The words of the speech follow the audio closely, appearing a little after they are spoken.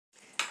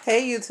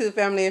Hey YouTube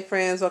family and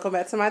friends, welcome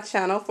back to my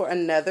channel for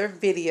another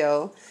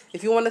video.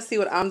 If you want to see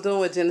what I'm doing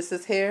with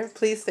Genesis hair,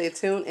 please stay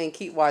tuned and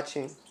keep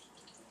watching.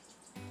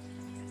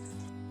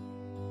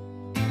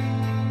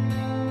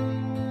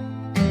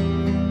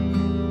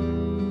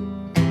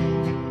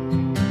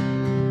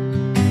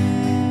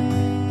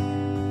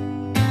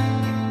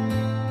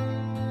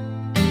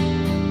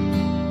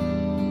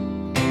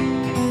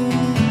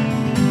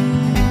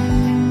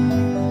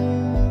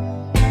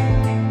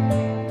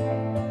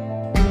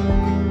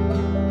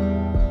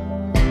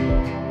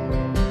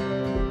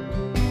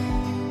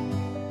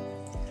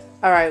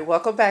 Alright,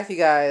 welcome back you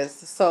guys.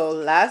 So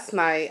last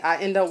night I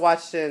ended up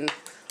watching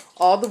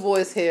all the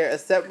boys' hair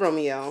except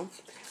Romeo.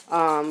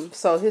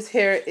 So his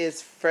hair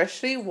is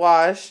freshly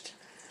washed,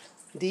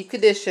 deep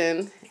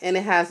conditioned, and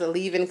it has a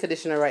leave-in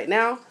conditioner right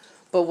now.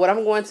 But what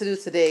I'm going to do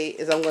today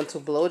is I'm going to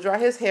blow dry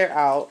his hair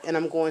out and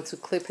I'm going to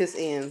clip his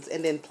ends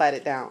and then plait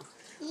it down.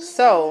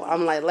 So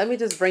I'm like, let me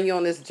just bring you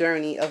on this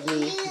journey of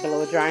me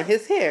blow drying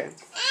his hair.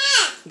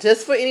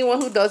 Just for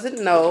anyone who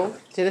doesn't know,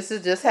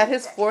 Genesis just had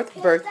his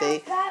 4th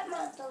birthday.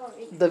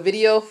 The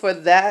video for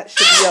that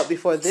should be up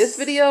before this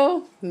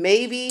video.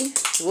 Maybe.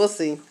 We'll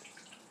see.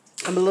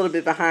 I'm a little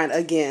bit behind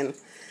again.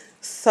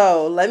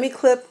 So let me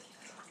clip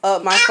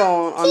up my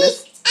phone on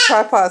this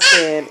tripod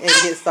stand and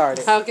get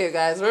started. Okay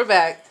guys, we're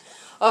back.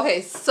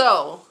 Okay,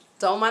 so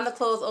don't mind the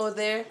clothes over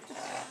there.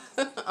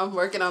 I'm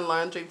working on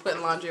laundry,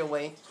 putting laundry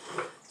away.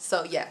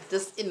 So yeah,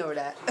 just ignore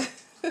that.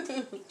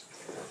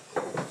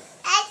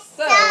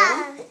 So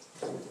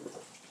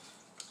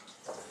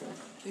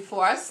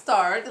before I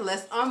start,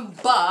 let's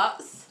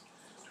unbox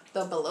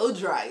the blow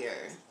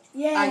dryer.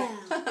 Yeah.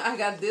 I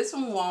got this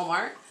from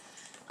Walmart.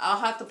 I'll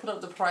have to put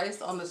up the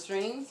price on the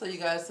stream so you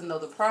guys can know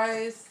the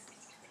price.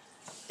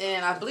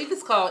 And I believe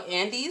it's called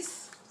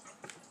Andis.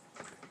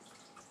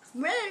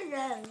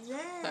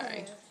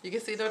 Sorry. You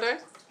can see Dory?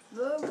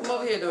 Come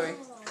over here, Dory.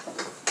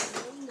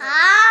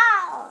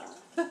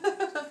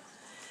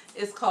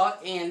 It's called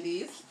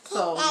Andis.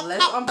 So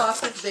let's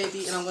unbox this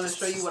baby and I'm going to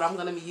show you what I'm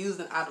going to be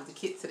using out of the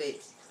kit today.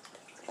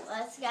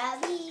 What's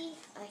gonna be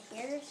a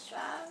hair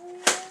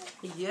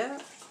strawberry? Yeah.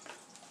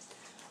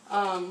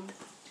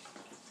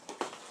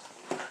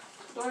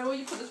 Dory, where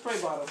you put the spray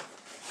bottle?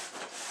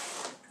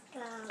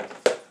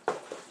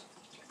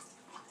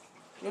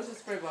 Where's the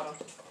spray bottle?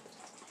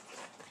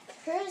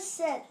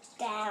 Press it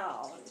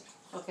down.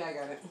 Okay, I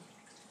got it.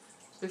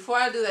 Before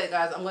I do that,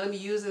 guys, I'm going to be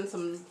using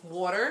some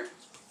water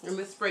in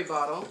this spray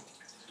bottle.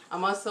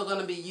 I'm also going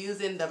to be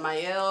using the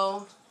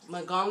Mielle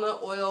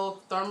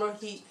Oil Thermal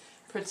Heat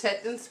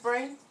Protecting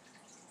Spray.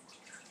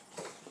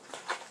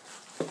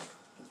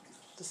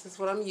 This is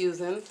what I'm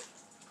using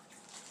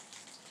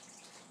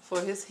for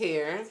his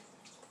hair.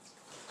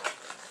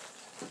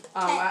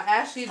 I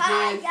actually did.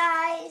 Hi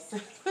guys,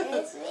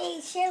 it's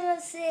me,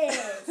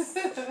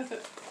 Genesis.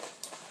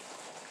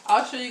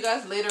 I'll show you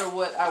guys later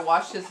what I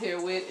washed his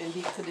hair with and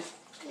deep condition.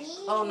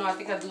 Oh no, I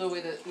think I do it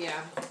with it. Yeah,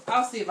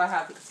 I'll see if I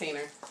have the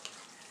container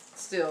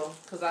still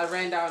because I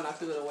ran down and I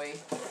threw it away.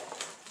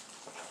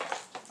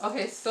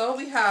 Okay, so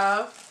we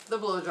have the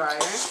blow dryer.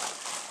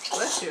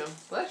 Bless you,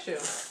 bless you.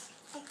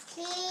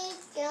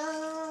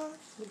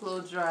 The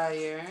blow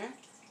dryer,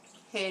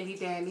 handy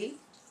dandy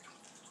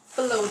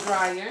blow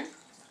dryer.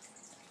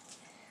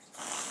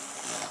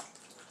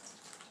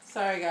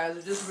 Sorry guys,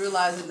 we're just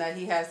realizing that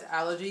he has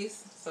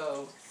allergies,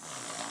 so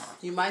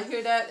you might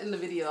hear that in the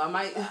video. I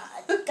might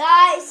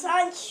guys,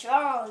 I'm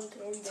strong.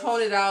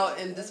 Tone it out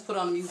and just put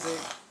on music.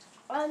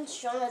 I'm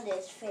strong in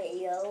this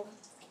video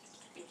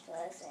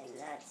because I'm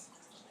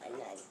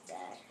not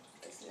that.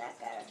 It's not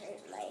gonna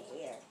hurt my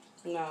hair.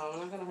 No, I'm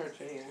not gonna hurt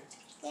your hair.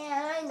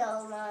 Yeah, I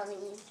know,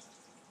 mommy.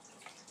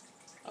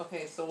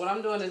 Okay, so what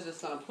I'm doing is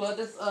just gonna plug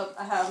this up.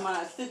 I have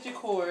my extension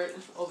cord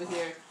over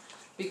here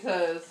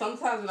because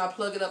sometimes when I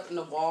plug it up in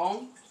the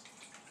wall,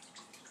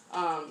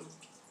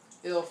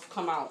 it'll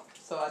come out.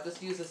 So I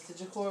just use a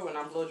extension cord when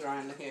I'm blow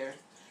drying the hair.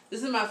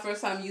 This is my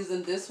first time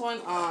using this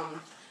one.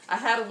 I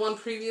had one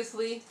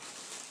previously,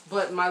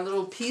 but my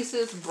little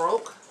pieces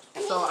broke,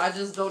 so I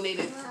just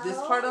donated this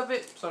part of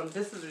it. So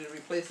this is the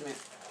replacement.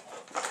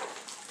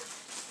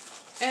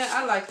 And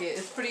I like it.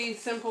 It's pretty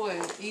simple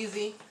and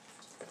easy.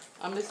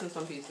 I'm missing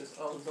some pieces.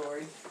 Oh,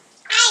 Dory.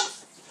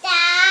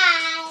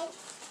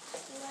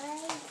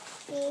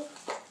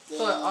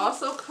 So it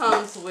also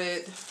comes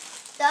with...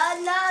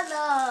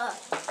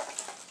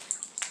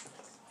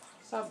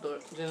 Stop,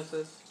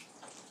 Genesis.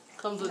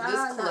 Comes with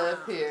this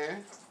clip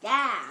here.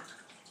 Yeah.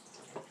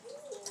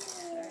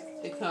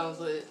 It comes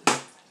with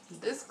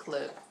this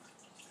clip.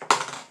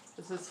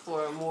 This is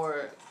for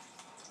more,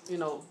 you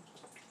know...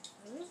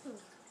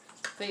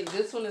 I think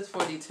this one is for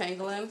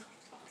detangling.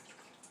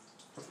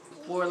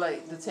 More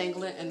like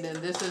detangling, and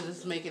then this is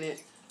just making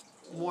it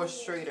more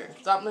straighter.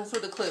 Stop messing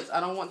with the clips.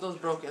 I don't want those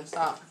broken.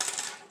 Stop.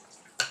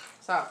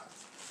 Stop.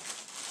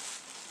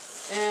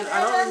 And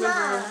I don't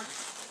remember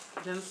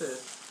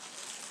Genesis.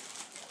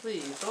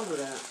 Please don't do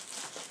that.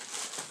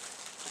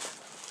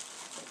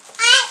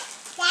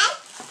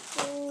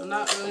 I'm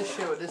not really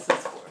sure what this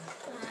is for.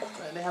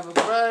 But they have a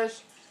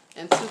brush.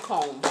 and 2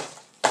 combs.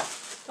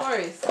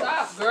 Tori,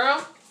 stop,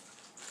 girl.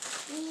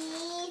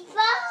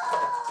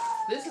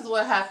 This is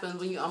what happens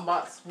when you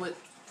unbox with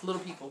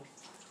little people.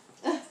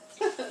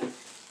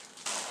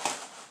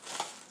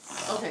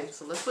 Okay,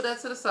 so let's put that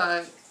to the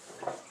side.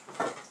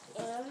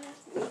 And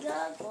we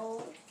gotta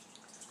go.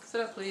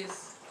 Sit up,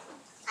 please.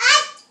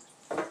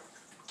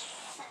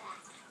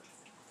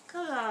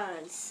 Come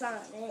on,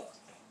 Sonic.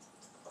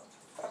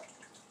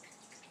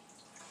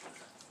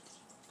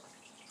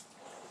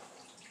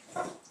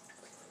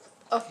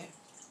 Okay.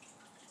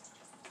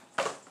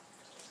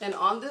 And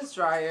on this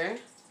dryer,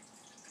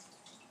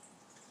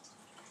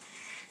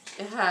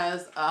 it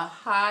has a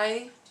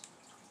high,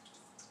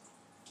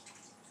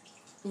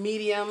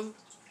 medium,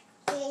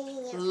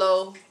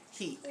 low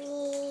heat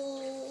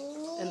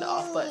in the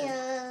off button.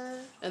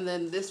 And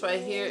then this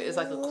right here is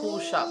like a cool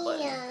shot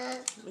button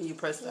when you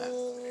press that.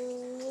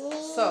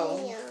 So,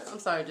 I'm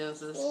sorry,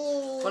 Genesis.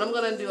 What I'm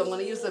going to do, I'm going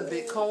to use a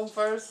big comb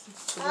first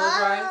to blow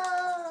dry.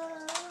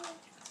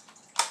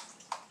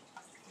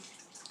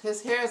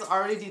 His hair is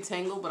already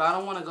detangled, but I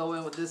don't want to go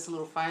in with this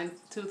little fine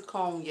tooth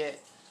comb yet.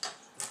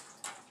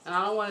 And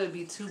I don't want it to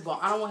be too bone.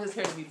 I don't want his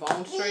hair to be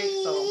bone straight,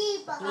 so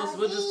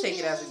we'll just take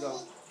it as we go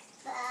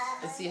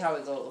and see how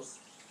it goes.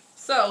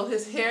 So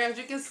his hair, as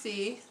you can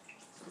see,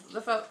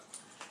 lift up,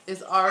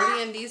 is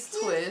already in these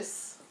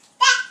twists.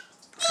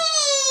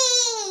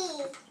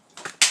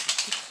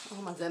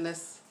 Oh my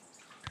goodness!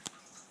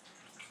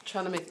 I'm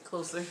trying to make it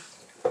closer.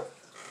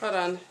 Hold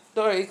on,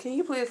 Dory. Can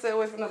you please stay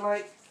away from the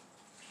light?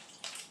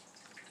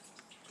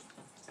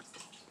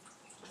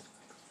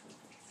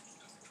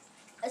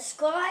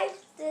 Subscribe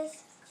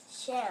this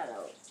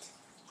channel.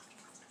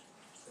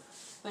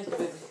 Thank you,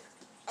 baby.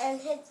 And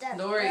hit that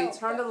Dory, bell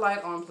turn the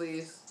light on,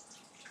 please.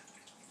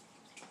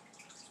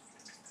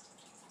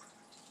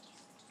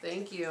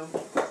 Thank you.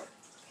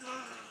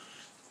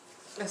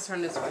 Let's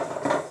turn this way.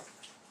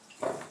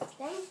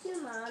 Thank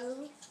you,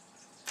 Mommy.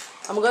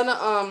 I'm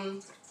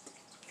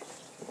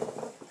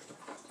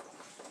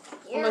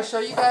gonna show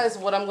you guys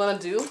what I'm gonna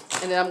do,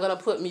 and then I'm gonna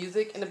put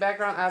music in the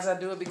background as I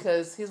do it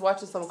because he's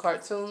watching some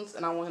cartoons,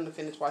 and I want him to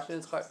finish watching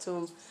his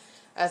cartoon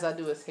as I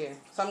do his hair.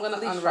 So I'm gonna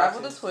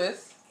unravel the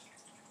twist.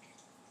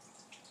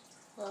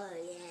 Oh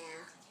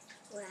yeah,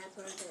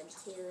 wrapper the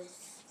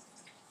twist.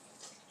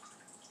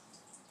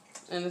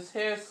 And his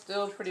hair is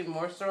still pretty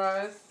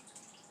moisturized.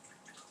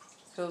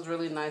 Feels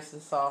really nice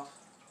and soft.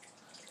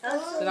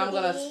 Then I'm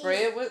gonna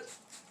spray it with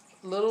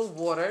little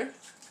water.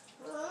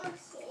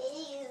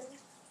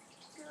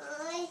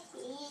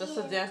 Just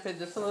to dampen it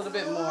just a little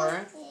bit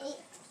more.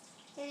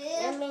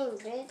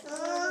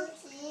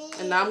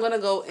 And now I'm going to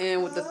go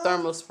in with the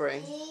thermal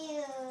spray.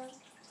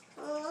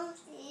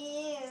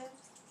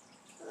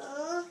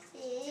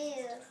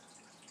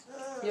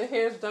 Your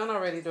hair's done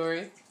already,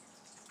 Dory.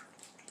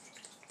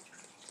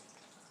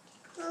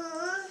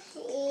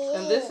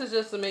 And this is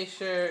just to make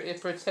sure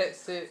it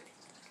protects it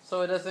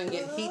so it doesn't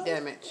get heat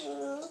damage.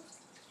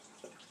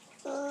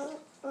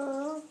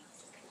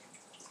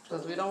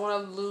 Because we don't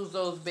want to lose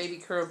those baby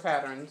curl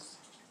patterns.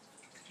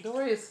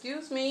 Dory,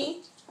 excuse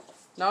me.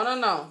 No, no,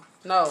 no.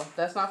 No,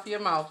 that's not for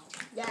your mouth.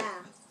 Yeah.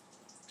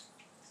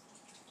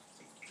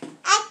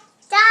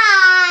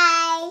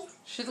 Die.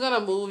 She's going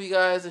to move, you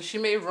guys, and she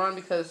may run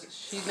because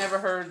she's never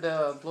heard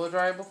the blow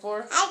dryer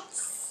before.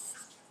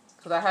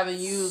 Because I haven't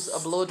used a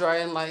blow dryer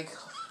in like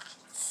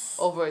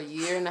over a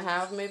year and a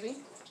half, maybe.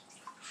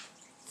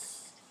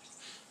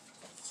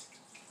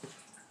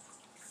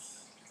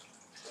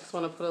 Just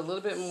want to put a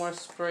little bit more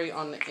spray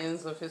on the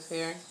ends of his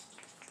hair.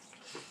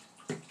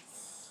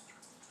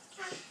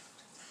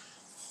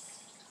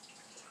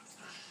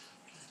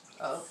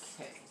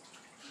 Okay.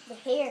 The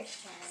hair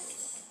shine.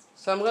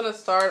 So I'm gonna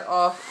start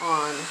off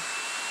on.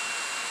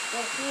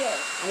 The hair.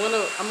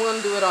 I'm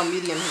gonna do it on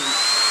medium heat.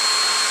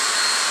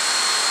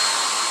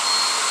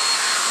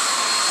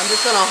 I'm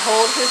just gonna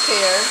hold his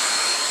hair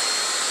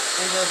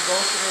and just go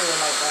through it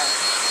like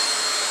that.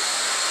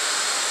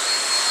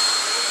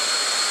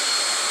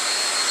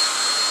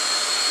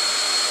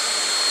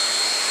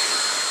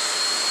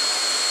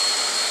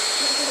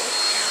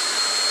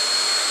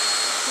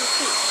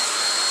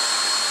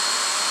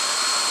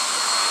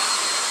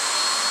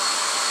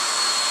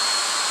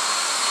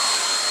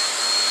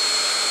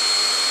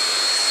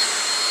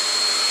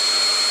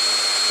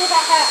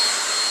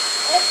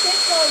 It's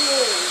just on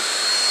me.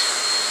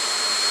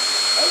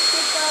 It's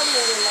just on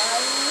me,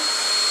 Mommy.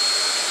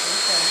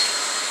 Okay.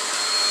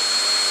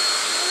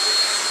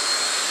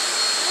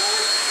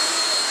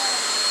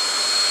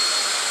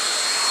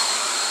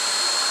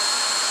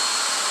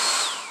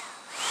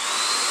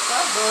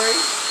 Stop, Dory.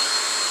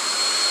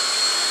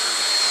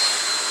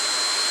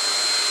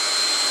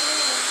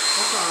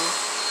 What's wrong?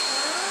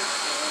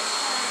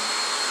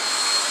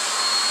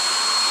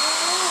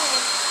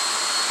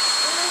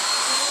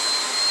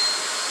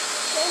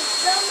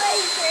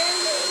 Somebody turn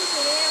me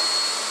here.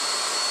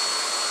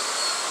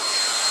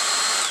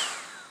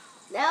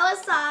 Now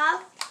it's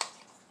off.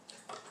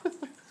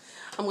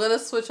 I'm gonna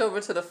switch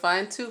over to the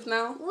fine tooth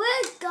now.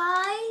 Look,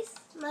 guys,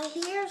 my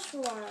hair's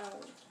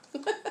wrong.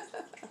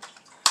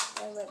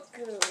 look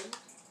cool.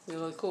 You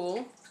look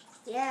cool.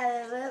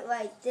 Yeah, it look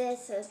like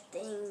this or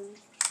thing.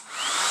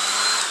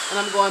 And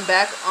I'm going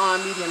back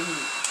on medium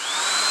heat.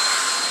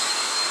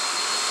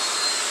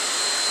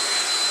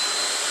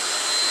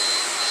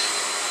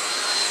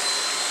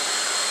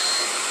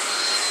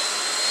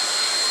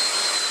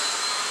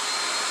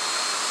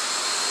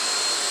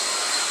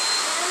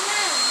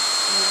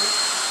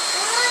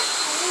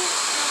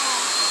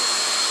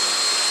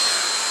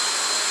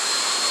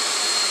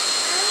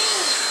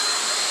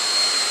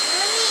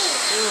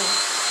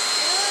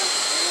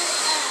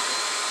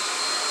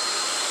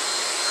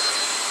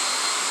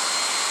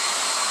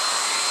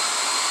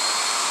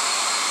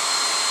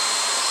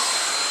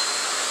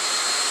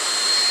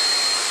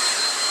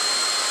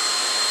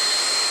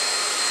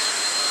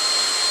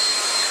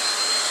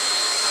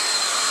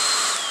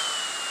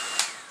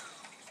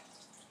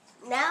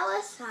 Now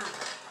it's hot.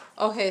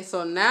 Okay,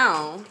 so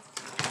now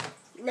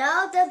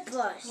the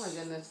brush. oh my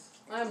goodness,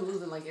 I'm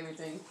losing like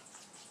everything.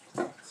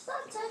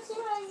 Stop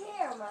touching my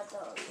hair, my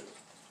dog.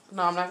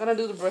 No, I'm not gonna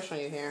do the brush on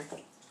your hair.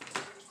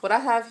 What I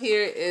have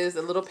here is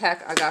a little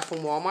pack I got from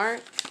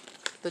Walmart,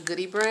 the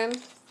Goody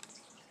brand.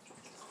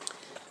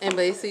 And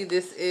basically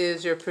this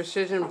is your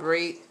precision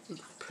blades.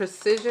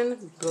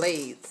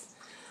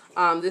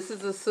 This is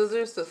the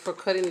scissors for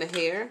cutting the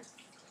hair.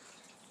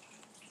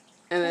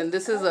 And then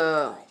this is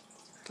I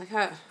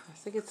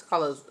think it's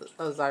called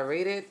a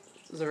serrated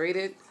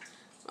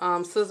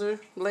scissor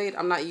blade.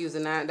 I'm not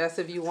using that. That's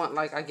if you want,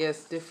 like, I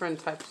guess different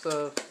types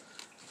of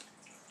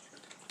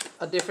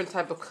a different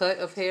type of cut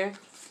of hair.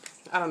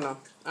 I don't know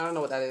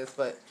what that is,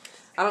 but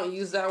I don't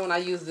use that one. I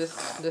use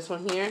this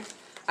one here.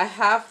 I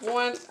had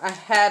one,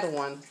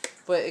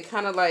 but it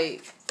kind of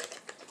like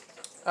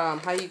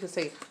how you could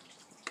say,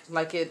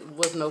 like, it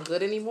was no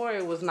good anymore.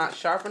 It was not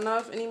sharp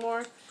enough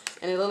anymore,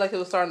 and it looked like it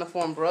was starting to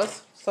form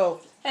rust.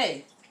 So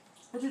hey,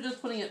 what you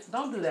just putting it?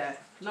 Don't do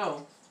that.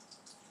 No.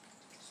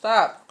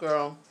 Stop,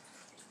 girl.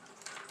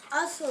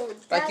 Also,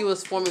 like you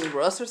was forming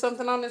rust or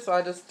something on it, so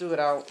I just threw it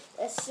out.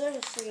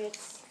 Seriously.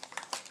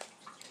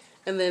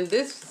 And then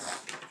this,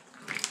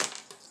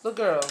 the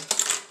girl.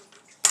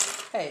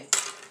 Hey,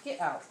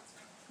 get out.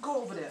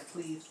 Go over there,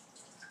 please.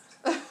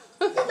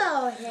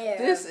 No hair.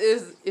 This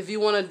is if you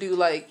want to do,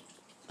 like,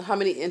 how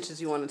many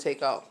inches you want to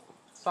take out.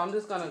 So I'm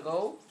just going to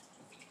go.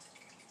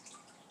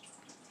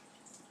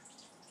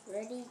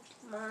 Ready,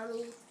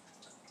 Mommy?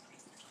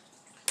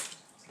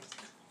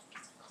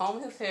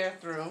 Comb his hair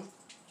through.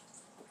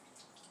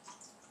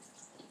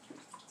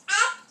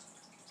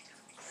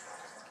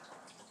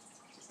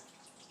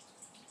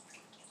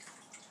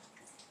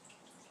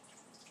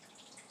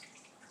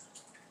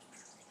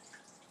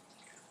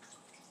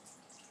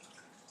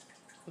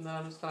 And then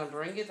I'm just going to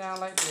bring it down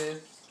like this.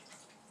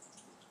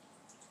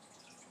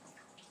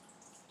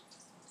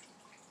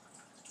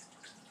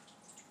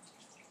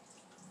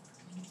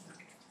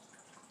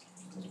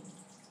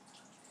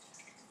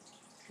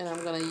 And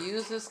I'm going to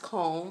use this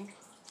comb,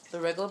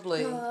 the regular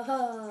blade,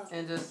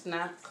 and just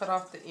cut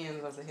off the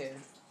ends of the hair.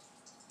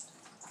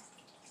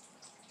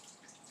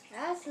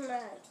 That's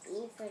not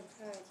even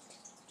hurt.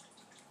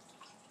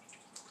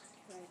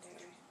 Right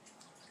there.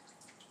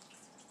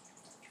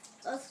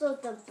 Also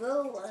the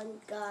blue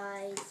one,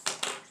 guys.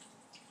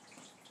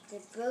 The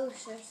blue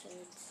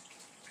scissors.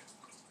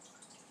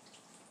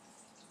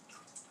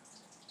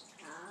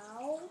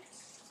 Ow.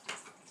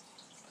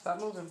 Stop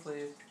moving,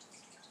 please.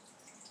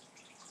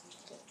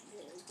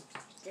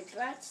 The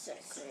black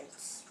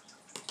scissors.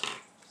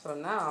 So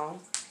now,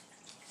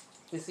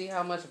 you see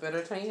how much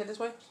better? Turn your head this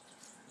way.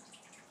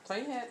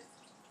 Turn your head.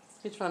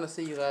 He's trying to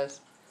see you guys.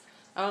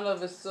 I don't know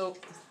if it's so...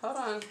 Hold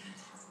on.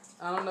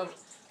 I don't know.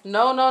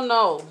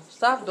 No.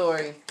 Stop,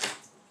 Dory.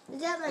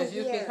 Is that my If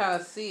you can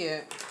kind of see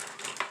it.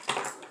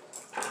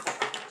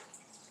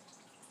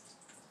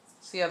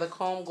 See how the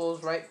comb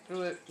goes right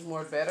through it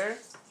more better?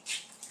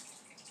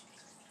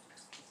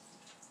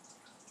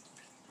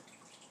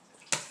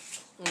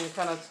 And you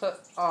kind of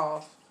cut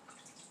off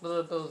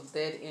those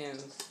dead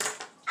ends.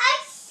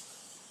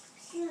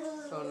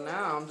 So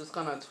now I'm just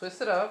going to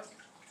twist it up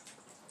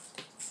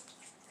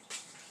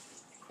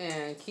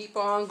and keep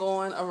on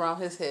going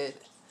around his head.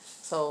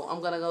 So I'm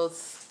going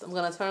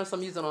to turn some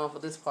music on for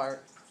this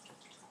part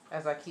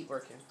as I keep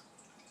working.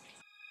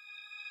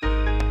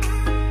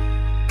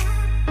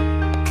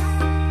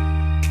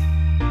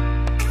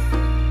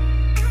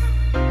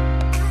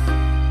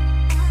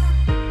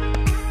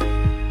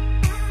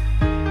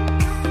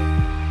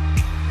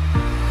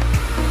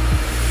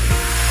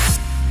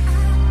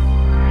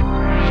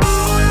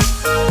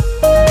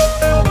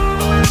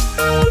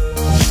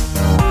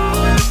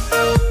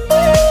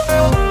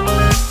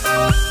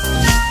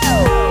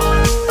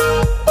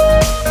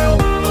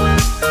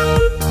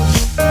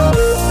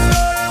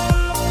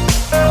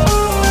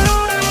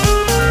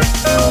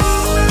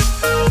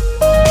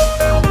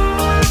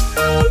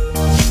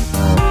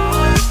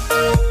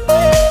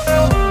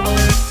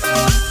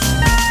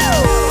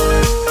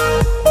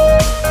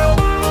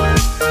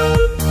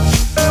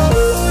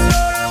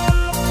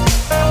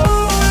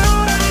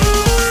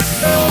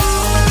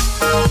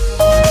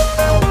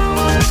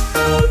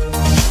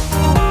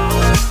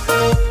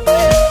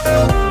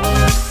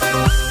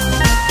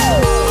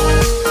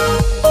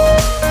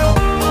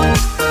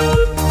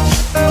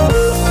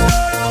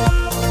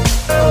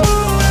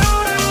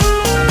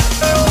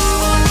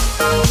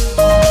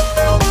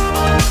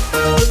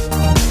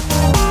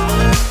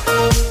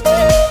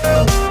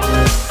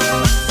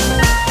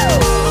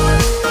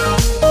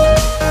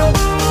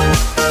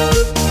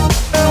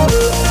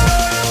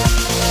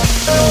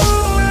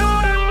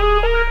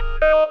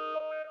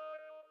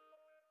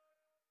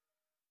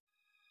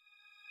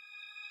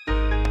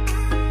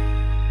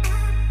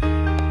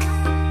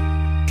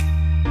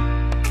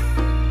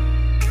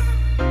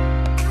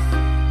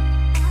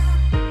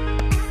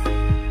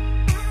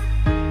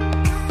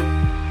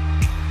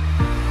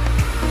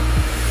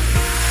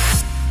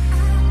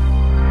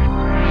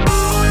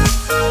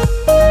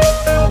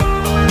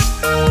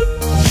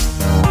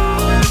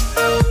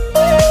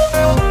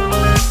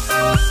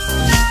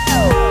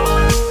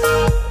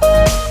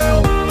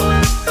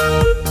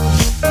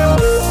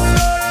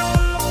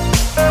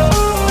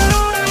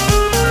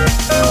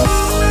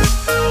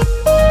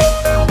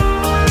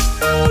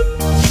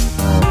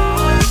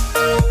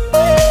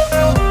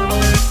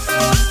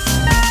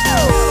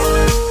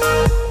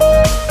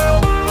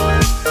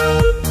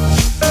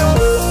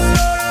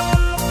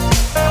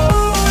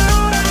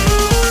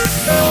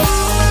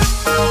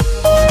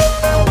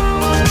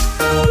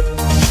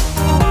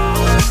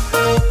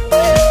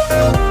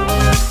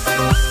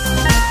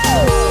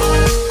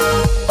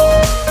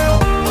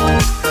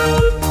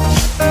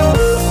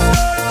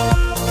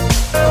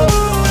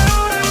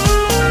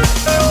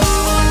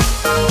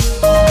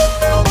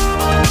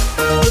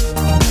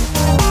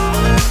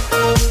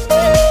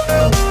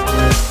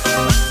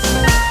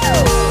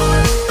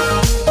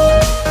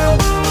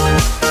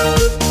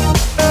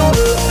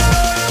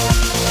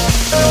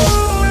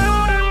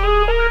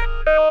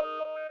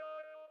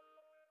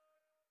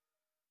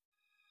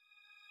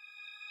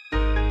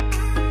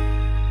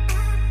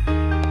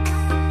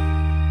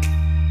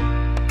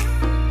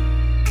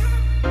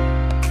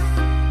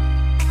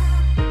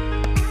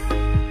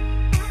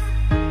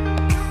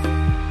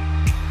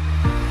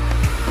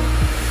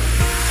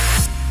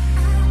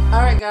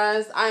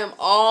 guys, I am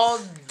all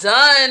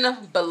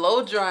done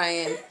below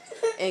drying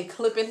and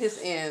clipping his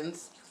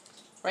ends.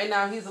 Right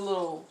now, he's a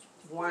little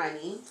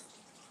whiny.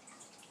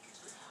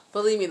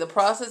 Believe me, the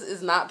process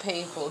is not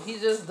painful. He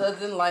just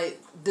doesn't like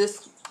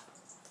this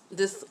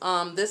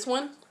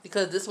one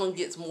because this one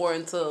gets more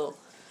into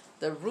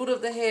the root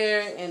of the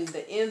hair and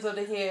the ends of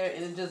the hair,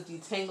 and it just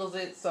detangles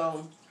it.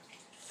 So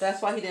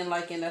that's why he didn't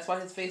like it. And that's why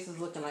his face is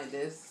looking like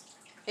this,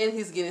 and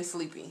he's getting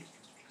sleepy.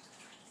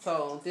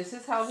 So this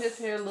is how his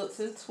hair looks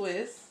in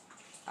twists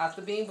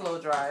after being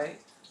blow dried.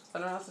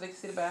 Turn around so they can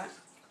see the back.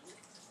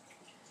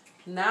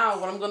 Now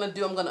what I'm gonna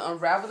do, I'm gonna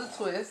unravel the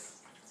twist.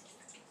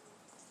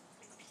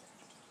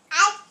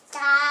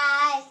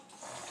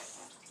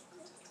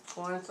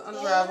 Going to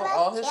unravel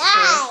all his twists.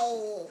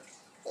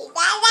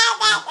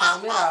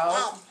 Comb it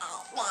out.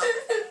 Mommy,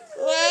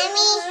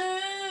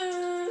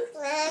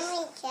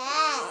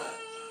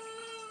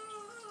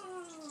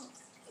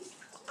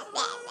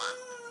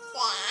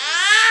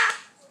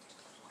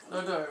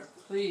 No, door.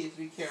 Please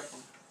be careful.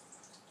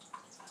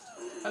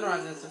 Turn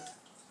around, Jensen.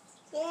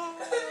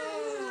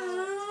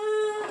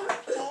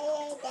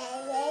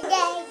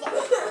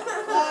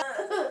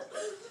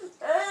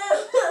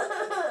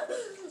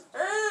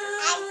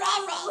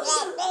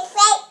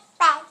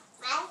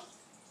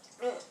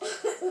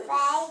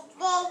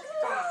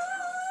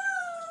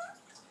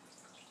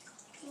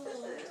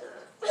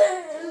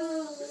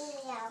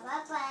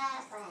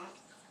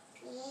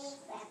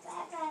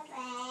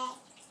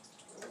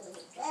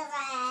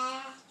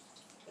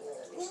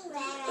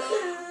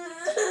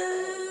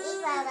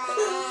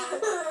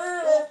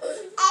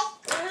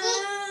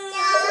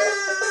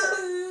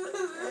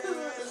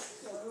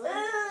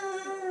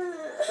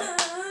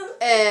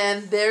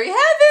 And there you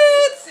have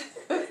it.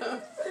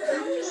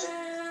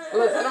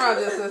 Look, turn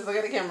around, Justice. Look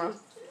at the camera.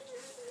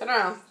 Turn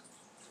around.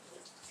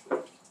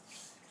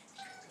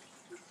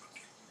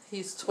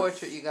 He's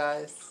tortured, you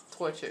guys.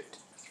 Tortured.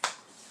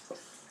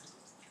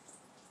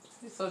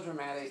 He's so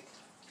dramatic.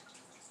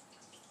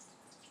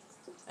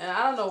 And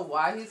I don't know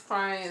why he's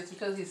crying. It's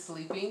because he's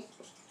sleeping.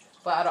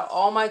 But out of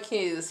all my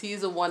kids,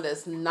 he's the one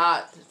that's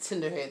not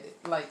tender-headed.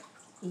 Like,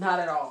 not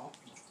at all.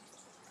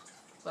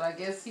 But I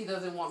guess he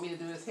doesn't want me to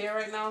do his hair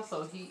right now,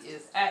 so he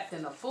is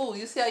acting a fool.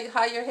 You see how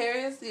high your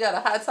hair is? You got a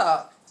high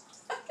top.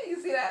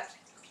 You see that?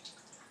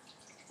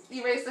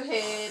 You raise the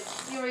head.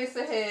 You raise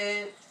the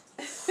head.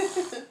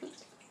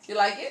 You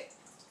like it?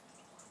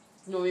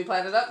 You want me to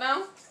plait it up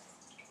now?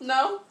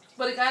 No?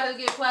 But it got to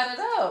get plaited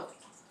up.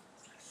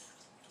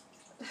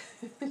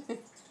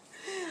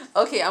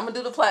 Okay, I'm going to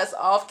do the plaits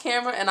off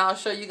camera, and I'll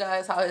show you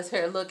guys how his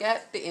hair look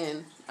at the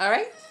end. All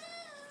right?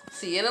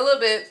 See you in a little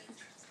bit.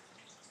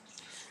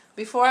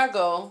 Before I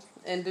go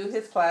and do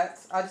his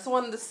plaits, I just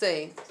wanted to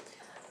say,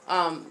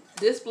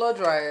 this blow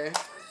dryer,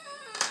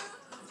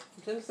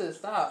 Genesis,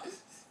 stop.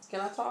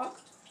 Can I talk?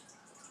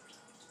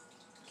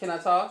 Can I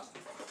talk?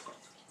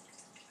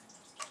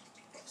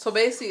 So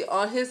basically,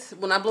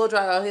 when I blow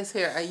dry out his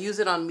hair, I use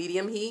it on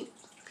medium heat.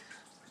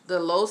 The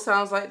low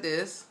sounds like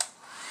this.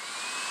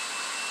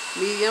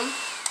 Medium.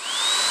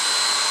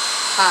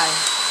 High.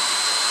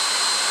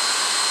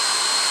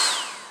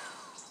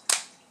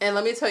 And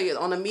let me tell you,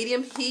 on a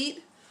medium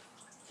heat,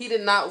 he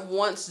did not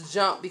once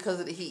jump because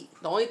of the heat.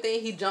 The only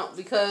thing he jumped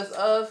because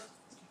of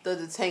the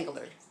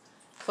detangler.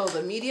 So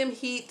the medium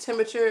heat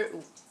temperature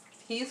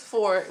he's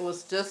for, it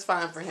was just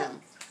fine for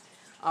him.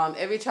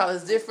 Every child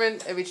is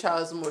different. Every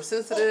child is more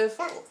sensitive.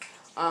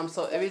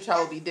 So every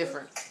child will be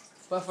different.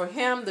 But for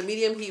him, the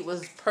medium heat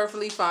was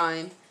perfectly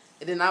fine.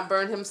 It did not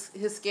burn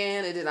his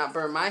skin. It did not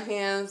burn my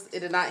hands.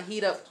 It did not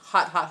heat up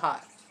hot, hot,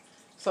 hot.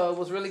 So it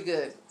was really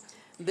good.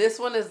 This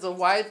one is the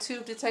wide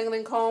tube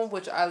detangling comb,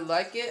 which I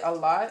like it a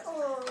lot.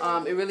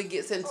 It really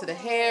gets into the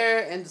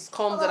hair and just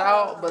combs it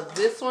out. But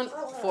this one,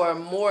 for a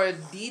more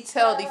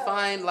detailed,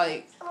 defined,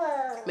 like,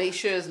 make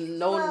sure there's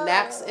no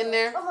naps in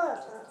there.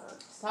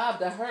 Stop,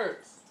 that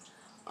hurts.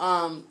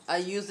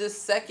 I use this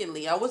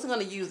secondly. I wasn't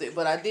going to use it,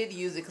 but I did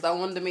use it because I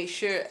wanted to make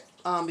sure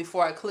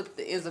before I clipped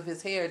the ends of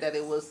his hair that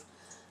it was,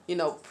 you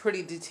know,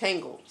 pretty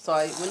detangled. So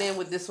I went in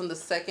with this one, the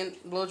second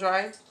blow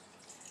dry.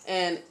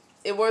 And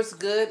it works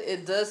good.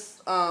 It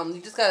does,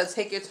 you just got to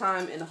take your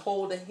time and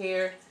hold the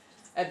hair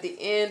at the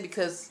end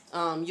because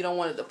you don't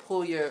want it to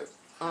pull your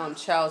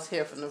child's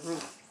hair from the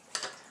root.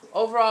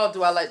 Overall,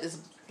 do I like this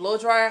blow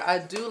dryer? I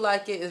do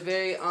like it. It's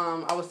very,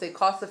 I would say,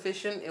 cost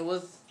efficient. It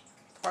was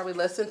probably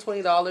less than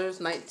 $20,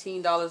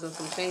 $19 and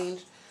some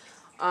change.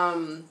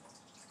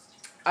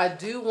 I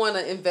do want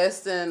to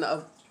invest in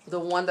the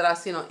one that I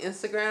seen on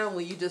Instagram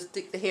where you just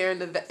stick the hair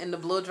in the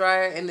blow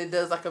dryer and it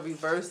does like a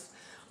reverse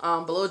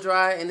blow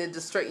dry and it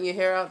just straighten your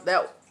hair out.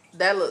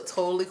 That looked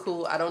totally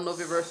cool. I don't know if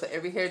it works for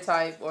every hair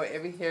type or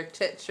every hair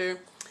texture,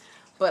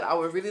 but I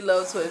would really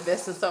love to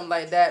invest in something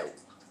like that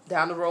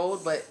down the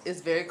road, but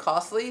it's very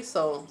costly,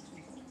 so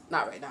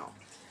not right now.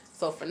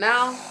 So for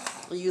now,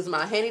 I'll use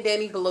my handy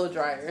dandy blow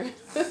dryer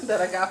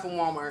that I got from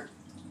Walmart.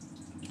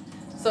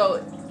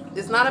 So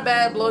it's not a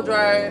bad blow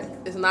dryer.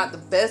 It's not the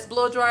best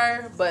blow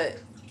dryer, but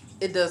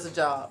it does the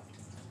job.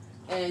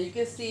 And you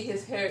can see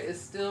his hair is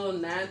still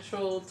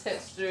natural.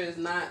 Texture is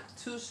not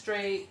too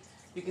straight.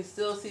 You can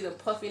still see the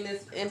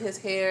puffiness in his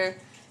hair,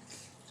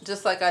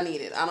 just like I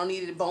need it. I don't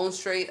need it bone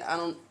straight. I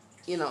don't,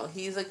 you know,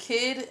 he's a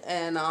kid,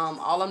 and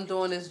all I'm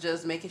doing is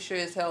just making sure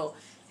his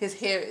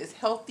hair is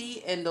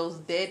healthy and those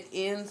dead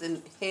ends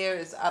and hair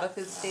is out of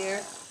his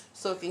hair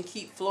so it can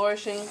keep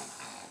flourishing.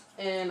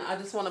 And I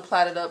just want to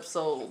plait it up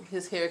so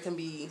his hair can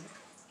be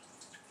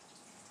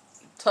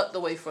tucked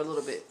away for a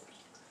little bit.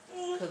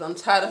 Because I'm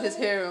tired of his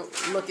hair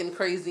looking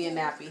crazy and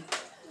nappy.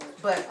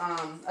 But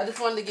I just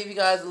wanted to give you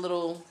guys a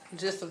little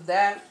gist of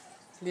that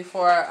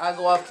before I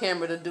go off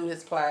camera to do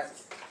his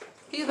plaits.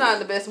 He's not in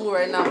the best mood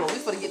right now, but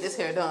we're going to get this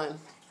hair done.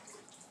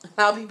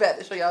 I'll be back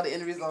to show y'all the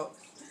end result.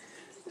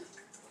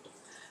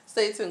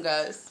 Stay tuned,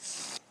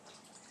 guys.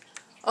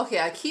 Okay,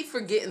 I keep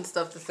forgetting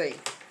stuff to say.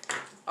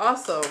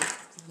 Also,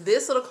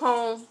 this little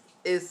comb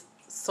is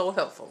so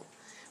helpful.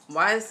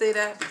 Why I say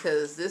that?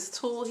 Because this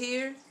tool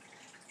here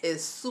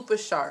is super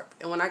sharp.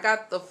 And when I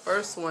got the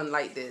first one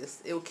like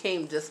this, it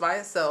came just by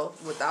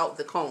itself without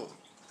the comb.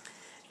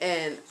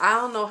 And I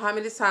don't know how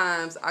many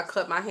times I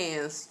cut my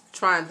hands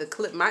trying to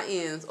clip my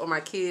ends or my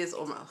kids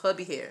or my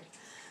hubby hair.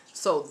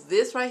 So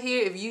this right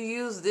here, if you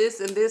use this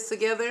and this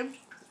together,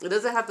 it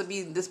doesn't have to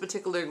be this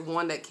particular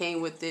one that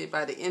came with it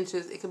by the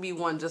inches. It could be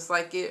one just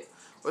like it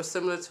or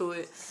similar to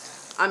it.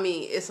 I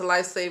mean, it's a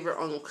lifesaver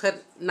on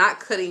not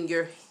cutting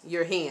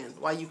your hand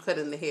while you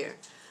cutting the hair.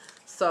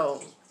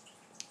 So,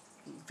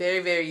 very,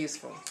 very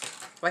useful.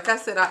 Like I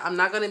said, I'm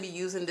not going to be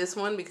using this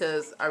one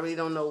because I really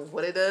don't know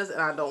what it does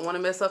and I don't want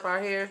to mess up our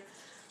hair.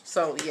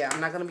 So, yeah,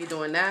 I'm not going to be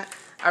doing that.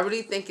 I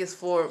really think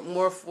it's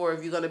more for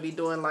if you're going to be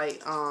doing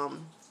like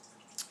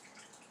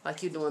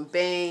you're doing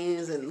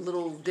bangs and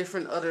little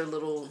different other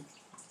little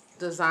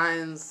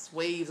designs,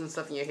 waves and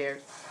stuff in your hair.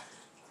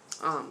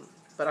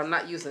 But I'm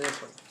not using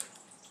this one.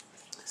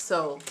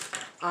 So,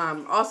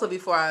 also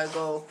before I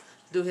go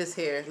do his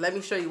hair, let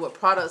me show you what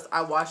products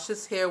I wash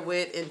his hair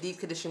with and deep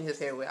condition his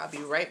hair with. I'll be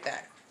right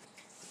back.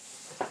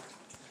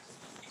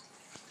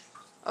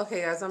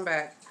 Okay, guys, I'm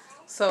back.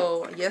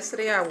 So,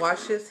 yesterday I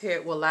washed his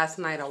hair. Well, last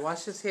night I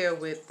washed his hair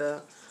with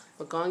the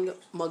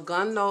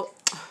Mangono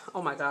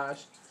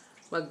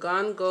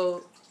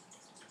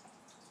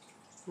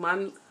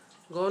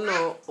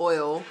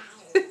oil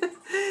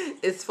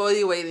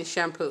exfoliating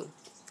shampoo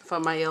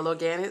from Mielle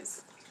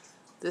Products.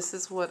 This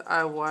is what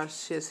I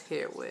wash his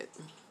hair with.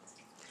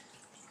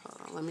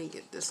 Hold on, let me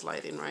get this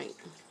lighting right.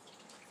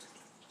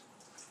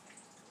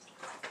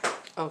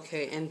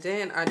 Okay, and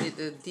then I did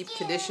the deep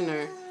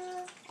conditioner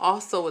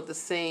also with the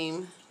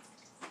same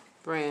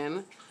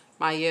brand,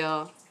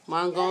 Mielle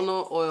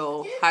Mangono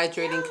Oil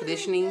Hydrating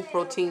Conditioning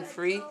Protein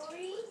Free.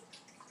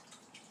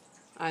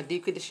 I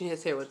deep condition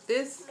his hair with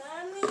this.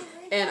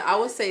 And I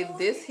would say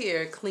this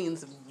hair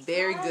cleans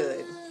very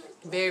good.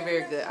 Very,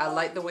 very good. I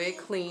like the way it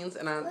cleans,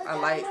 and I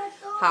like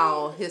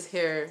how his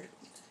hair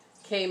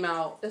came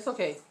out. It's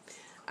okay.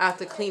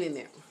 After cleaning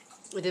it.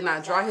 It did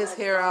not dry his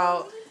hair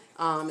out.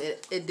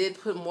 It did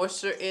put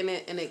moisture in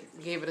it, and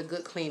it gave it a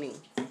good cleaning.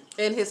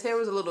 And his hair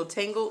was a little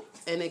tangled,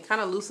 and it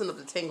kind of loosened up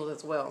the tangles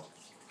as well.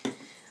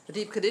 The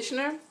deep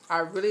conditioner, I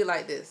really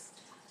like this.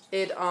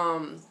 It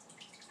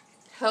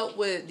helped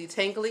with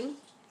detangling,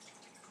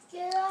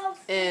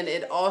 and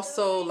it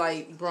also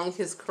like brought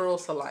his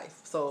curls to life.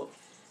 So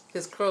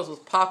his curls was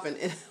popping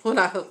when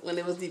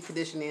it was deep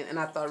conditioning, and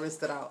after I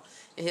rinsed it out.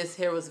 And his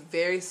hair was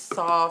very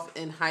soft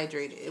and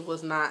hydrated. It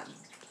was not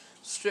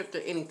stripped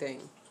or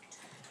anything.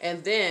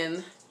 And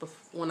then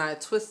when I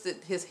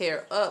twisted his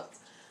hair up,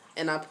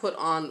 and I put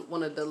on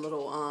one of the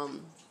little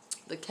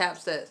the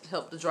caps that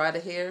help to dry the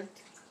hair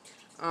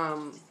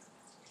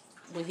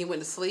when he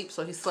went to sleep,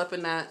 so he slept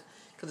in that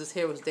because his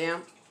hair was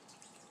damp.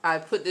 I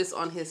put this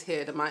on his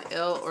hair, the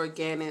Mielle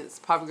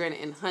Organics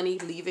Pomegranate and Honey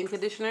Leave-In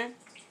Conditioner.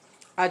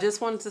 I just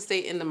wanted to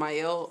stay in the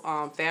Mielle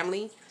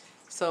family,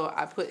 so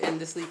I put in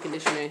this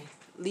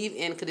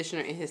leave-in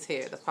conditioner in his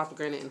hair, the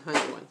pomegranate and honey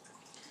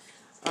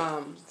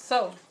one.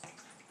 So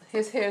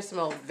his hair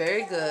smells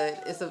very good.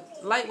 It's a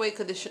lightweight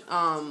condition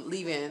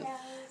leave-in,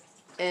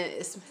 and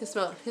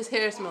his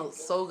hair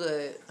smells so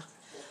good,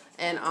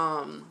 and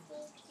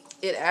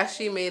it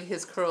actually made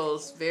his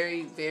curls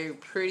very, very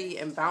pretty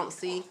and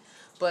bouncy.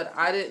 But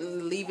I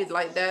didn't leave it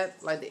like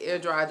that, like the air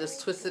dryer. I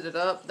just twisted it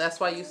up. That's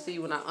why you see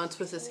when I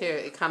untwist his hair,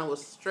 it kind of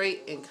was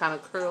straight and kind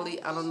of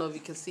curly. I don't know if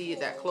you can see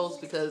it that close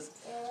because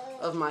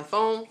of my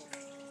phone.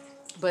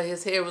 But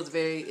his hair was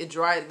it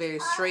dried very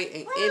straight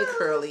and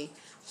curly.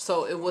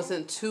 So it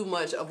wasn't too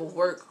much of a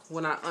work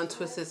when I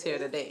untwisted his hair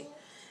today.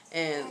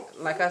 And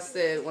like I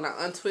said, when I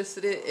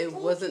untwisted it, it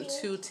wasn't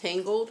too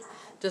tangled.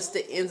 Just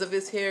the ends of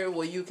his hair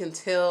where you can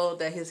tell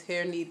that his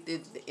hair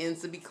needed the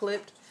ends to be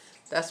clipped.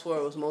 That's where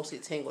it was mostly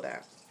tangled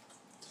at.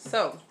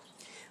 So,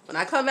 when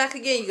I come back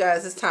again, you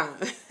guys, it's time.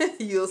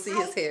 You'll see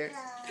his hair.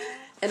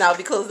 And I'll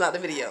be closing out the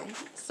video.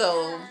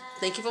 So,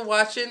 thank you for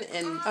watching.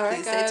 And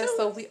alright, guys,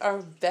 so we are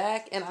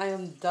back. And I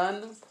am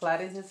done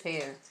plaiting his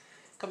hair.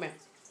 Come here.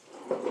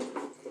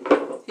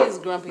 He's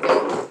grumpy,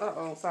 guys.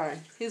 Uh-oh, sorry.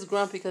 He's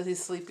grumpy because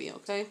he's sleepy,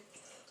 okay?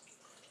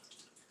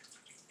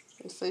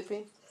 You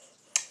sleepy?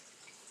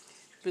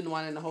 Been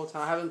whining the whole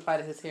time. I haven't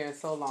plaited his hair in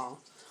so long.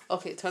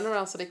 Okay, turn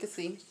around so they can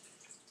see.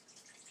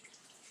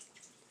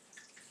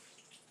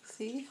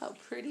 See how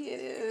pretty it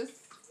is?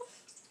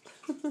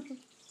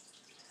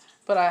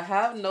 But I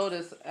have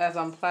noticed as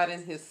I'm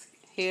plaiting his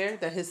hair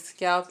that his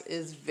scalp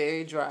is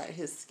very dry.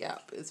 His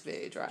scalp is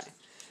very dry.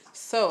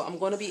 So I'm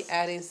going to be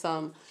adding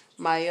some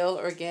Mielle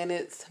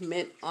Organics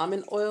Mint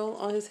Almond Oil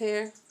on his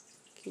hair.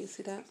 Can you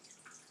see that?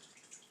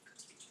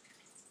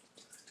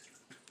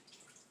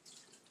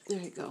 There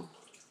you go.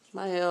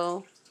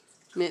 Mielle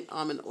Mint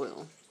Almond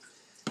Oil.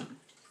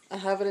 I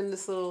have it in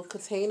this little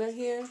container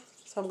here.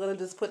 So I'm going to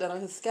just put that on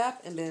his scalp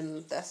and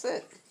then that's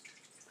it.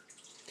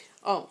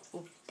 Oh,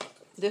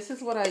 this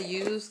is what I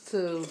use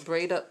to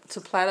plait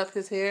up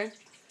his hair.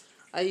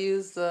 I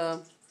use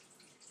the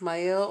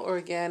Mielle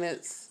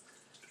Organics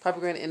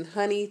Pomegranate and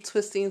Honey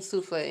Twisting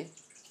Souffle.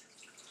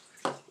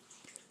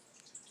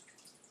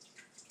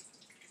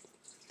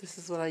 This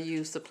is what I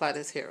use to plait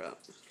his hair up.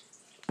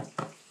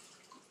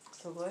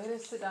 So go ahead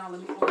and sit down.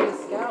 Let me oil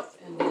his scalp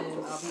and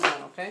then I'll be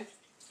done, okay?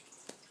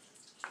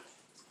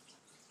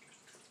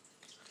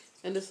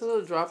 And this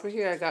little dropper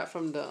here I got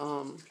from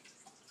the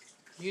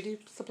beauty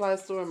supply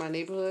store in my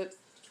neighborhood.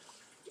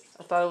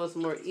 I thought it was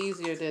more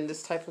easier than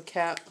this type of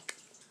cap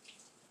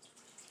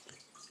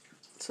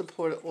to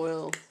pour the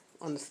oil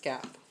on the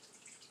scalp.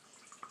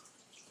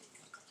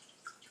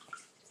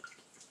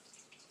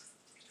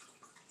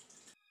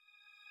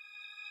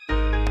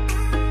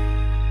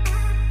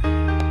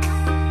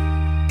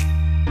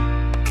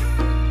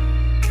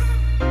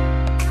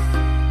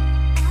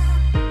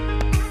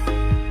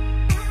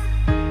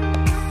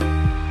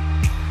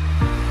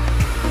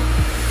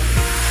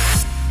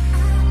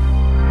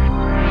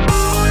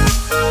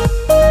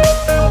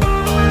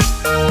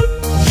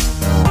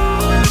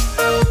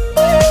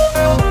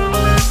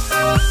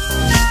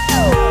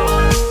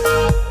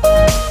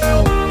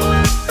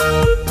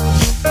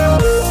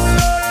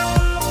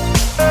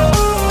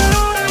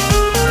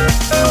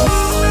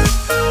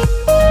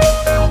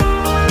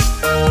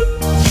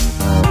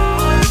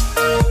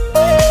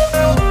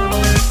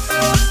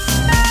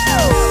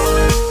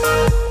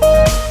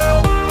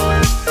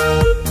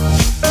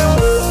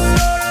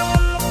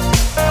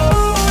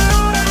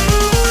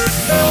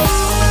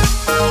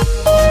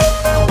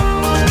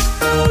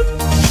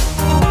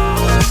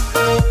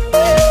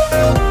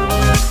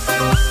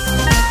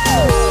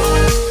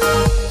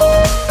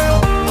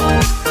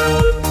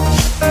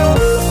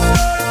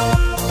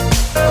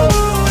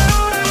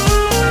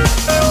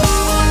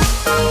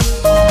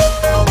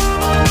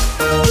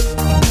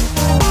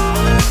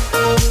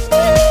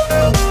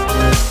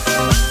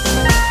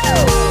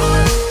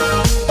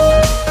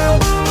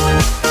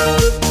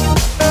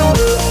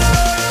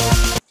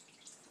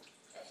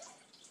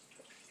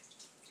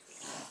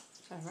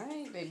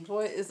 Alright, baby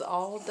boy is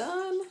all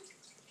done.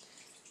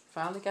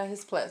 Finally got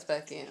his plaits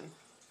back in.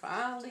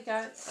 Finally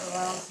got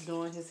around to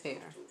doing his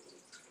hair.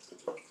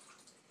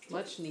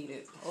 Much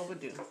needed.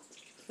 Overdue.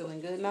 Feeling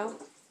good now?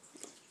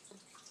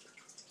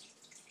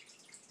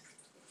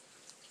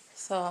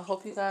 So I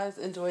hope you guys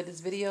enjoyed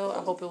this video.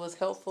 I hope it was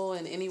helpful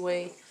in any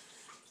way.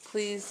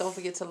 Please don't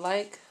forget to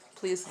like.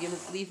 Please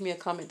leave me a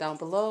comment down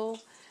below.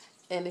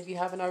 And if you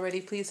haven't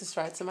already, please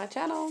subscribe to my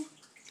channel.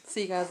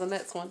 See you guys on the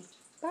next one.